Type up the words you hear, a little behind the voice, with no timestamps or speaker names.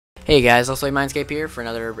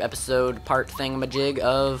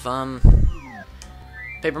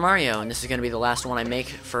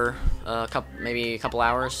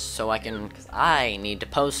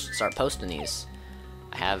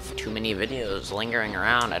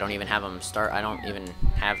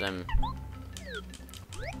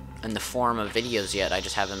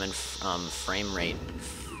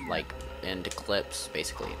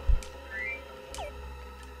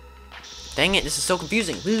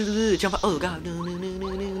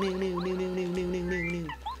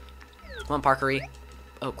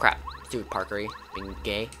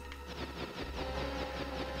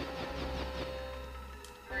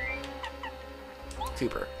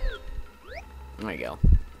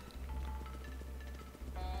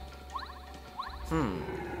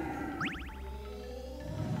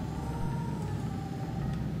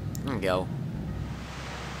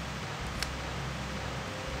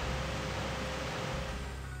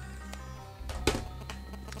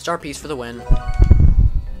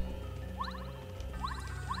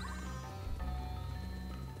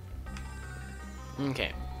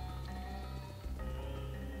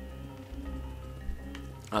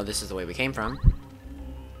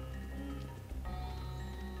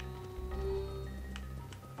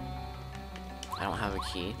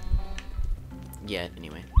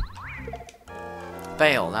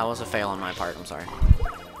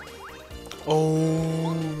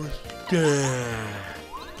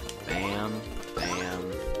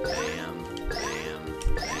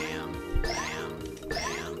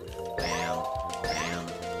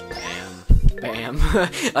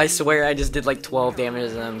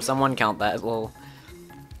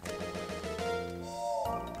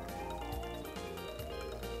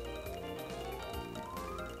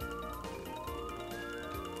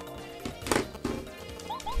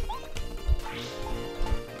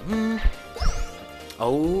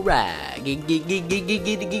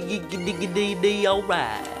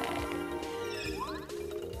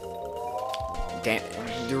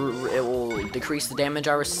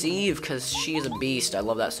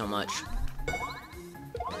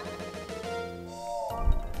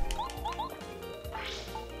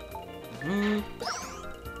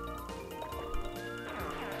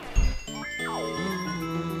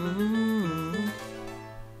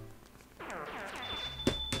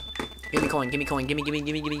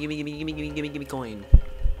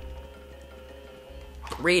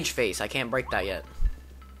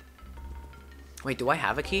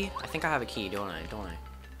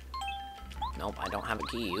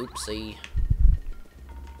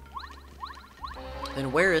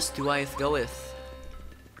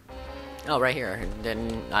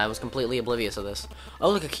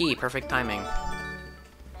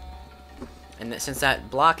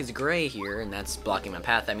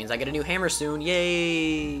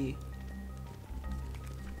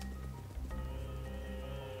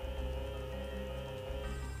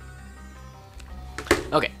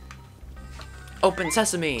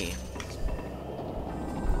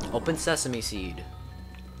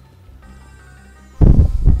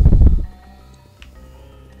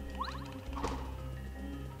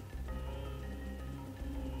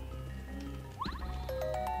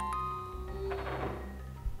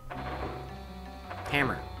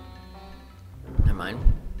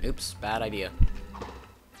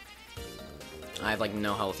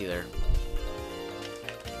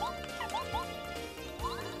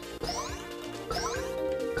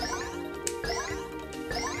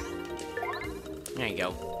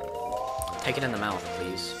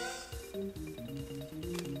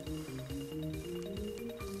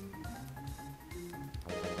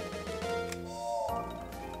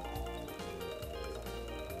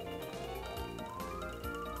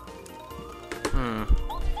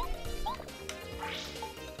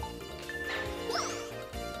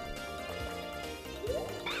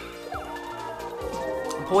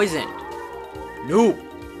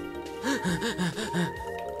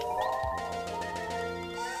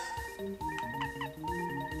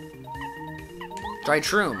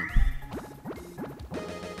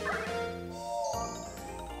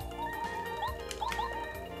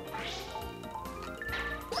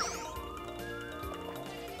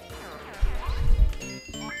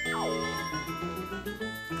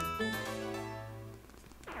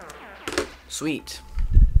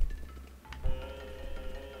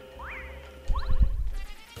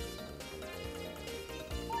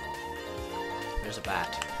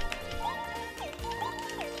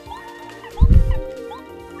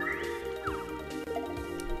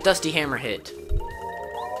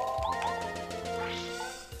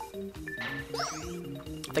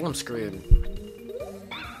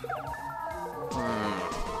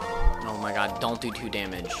my god, don't do 2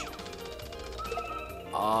 damage.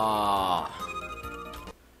 Ah.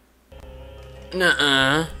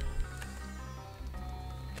 Nuh-uh.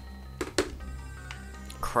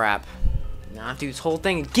 Crap. Now I have to do this whole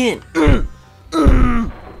thing again.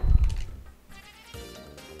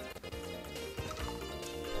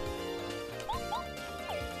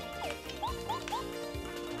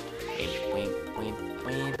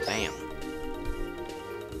 Bam.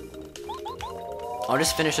 I'll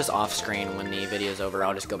just finish this off screen when the video's over.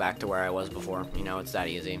 I'll just go back to where I was before. You know, it's that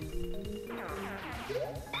easy.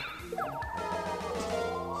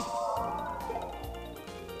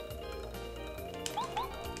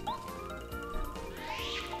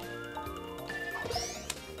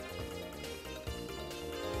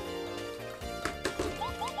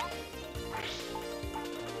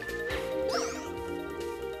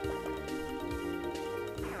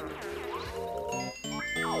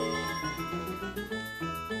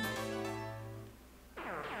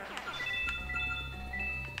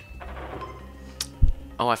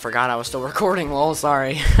 Oh, I forgot I was still recording. Lol,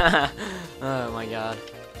 sorry. Oh my god.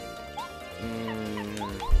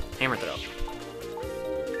 Hammer throw.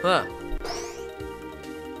 Huh.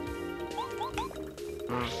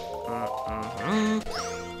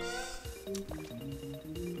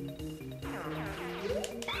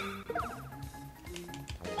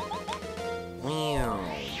 Wow.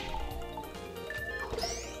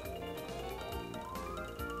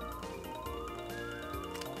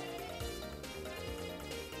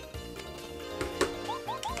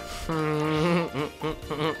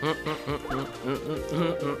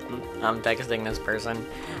 I'm texting this person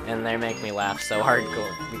and they make me laugh so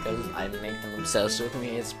hardcore because I make them obsessed with me.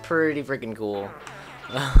 It's pretty freaking cool.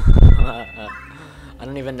 I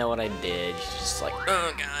don't even know what I did. She's just like,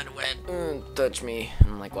 oh god, wet, touch me. And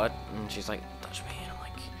I'm like, what? And she's like, touch me. And I'm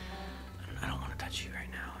like, I don't want to touch you right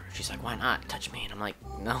now. And she's like, why not? Touch me. And I'm like,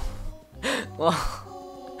 no. Well,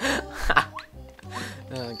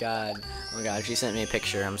 oh god. Oh god, she sent me a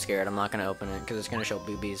picture. I'm scared. I'm not gonna open it because it's gonna show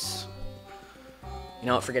boobies. You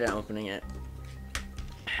know what? Forget it. I'm opening it.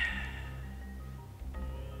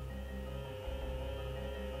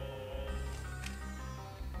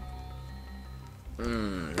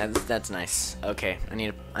 That's nice. Okay, I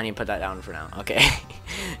need to put that down for now. Okay.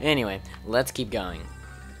 Anyway, let's keep going.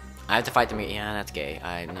 I have to fight the meat. Yeah, that's gay.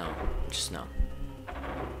 I know. Just no.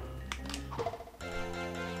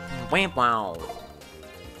 Wham wow.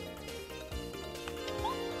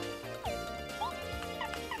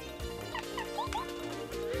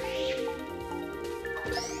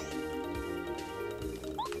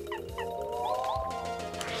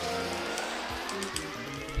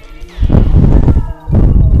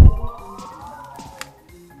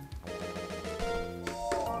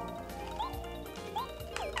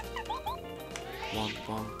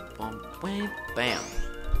 Bam.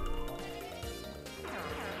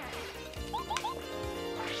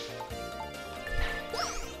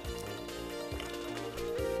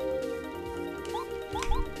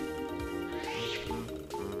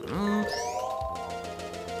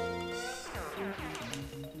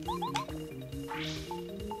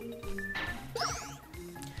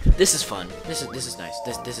 This is fun. This is nice.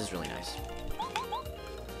 This is really nice.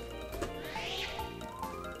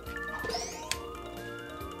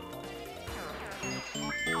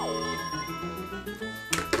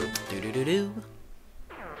 Do.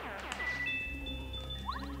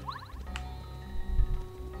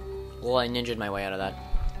 Well, I ninja'd my way out of that.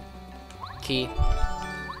 Key.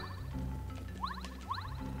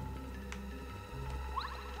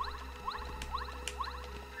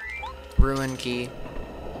 Ruin key.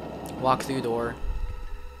 Walk through door.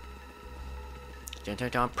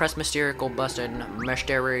 Press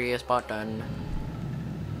mysterious button.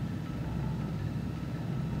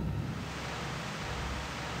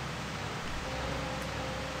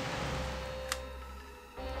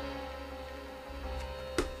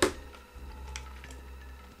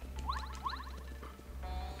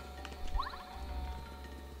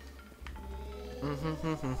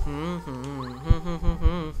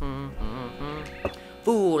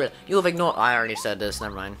 Fool! You have ignored. I already said this.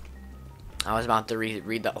 Never mind. I was about to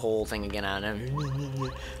read that whole thing again out of him.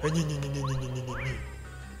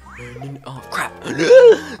 Oh crap!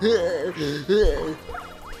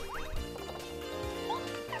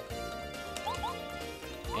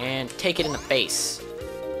 And take it in the face.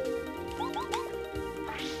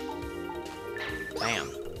 Bam.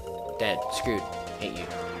 Dead. Screwed. Hate you.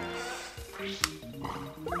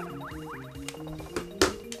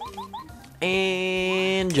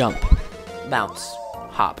 And jump. Bounce.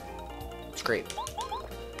 Hop. Scrape.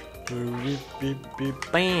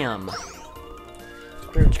 Bam.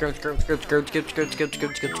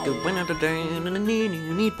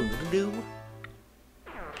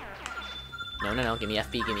 No, no, no. Give me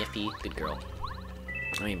FP. Give me FP. Good girl.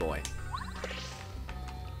 I mean, boy.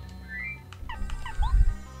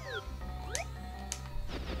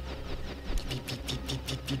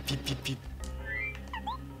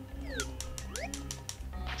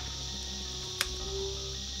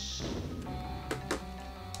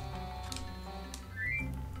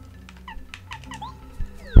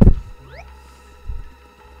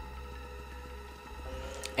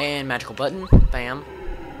 And magical button. Bam.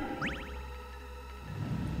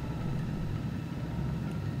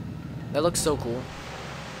 That looks so cool.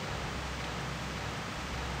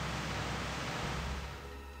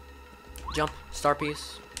 Jump. Star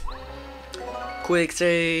piece. Quick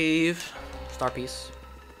save. Star piece.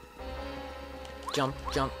 Jump.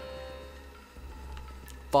 Jump.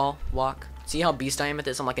 Fall. Walk. See how beast I am at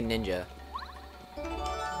this? I'm like a ninja.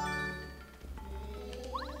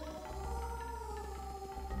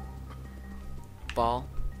 Fall.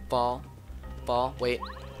 Fall. Fall. Wait.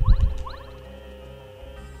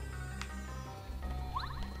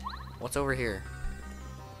 What's over here?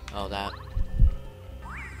 Oh, that.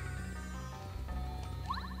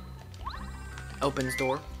 Opens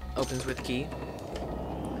door. Opens with key.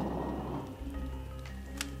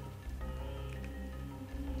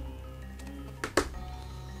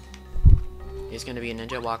 He's gonna be a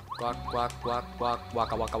ninja. Walk, walk, walk, walk, walk,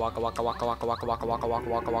 waka, waka, waka, waka, waka, waka, waka, waka, waka, waka,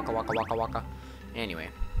 waka, waka, waka, waka, waka. Anyway.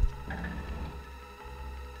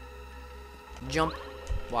 Jump.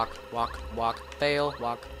 Walk, walk, walk, fail,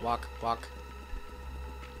 walk, walk, walk.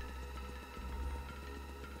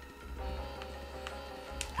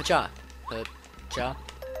 Hacha. Hacha.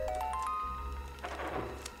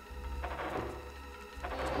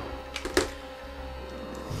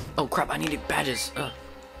 Oh crap, I needed badges. Ugh.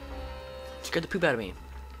 Scared the poop out of me.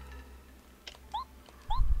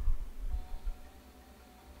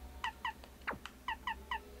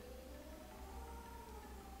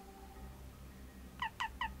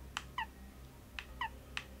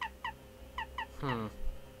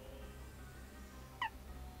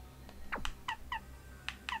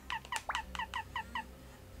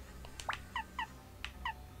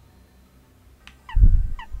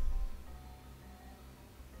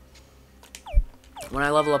 When I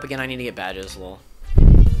level up again, I need to get badges, lol.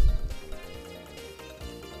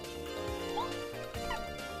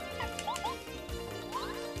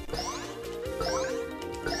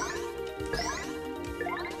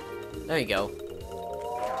 There you go.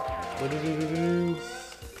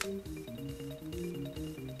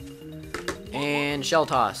 And shell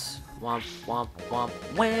toss. Womp, womp, womp,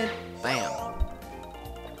 wham, bam.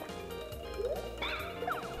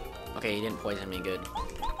 Okay, he didn't poison me, good.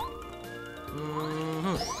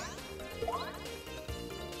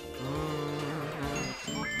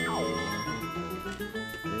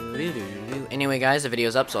 Anyway, guys, the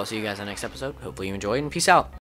video's up, so I'll see you guys in the next episode. Hopefully you enjoyed, and peace out.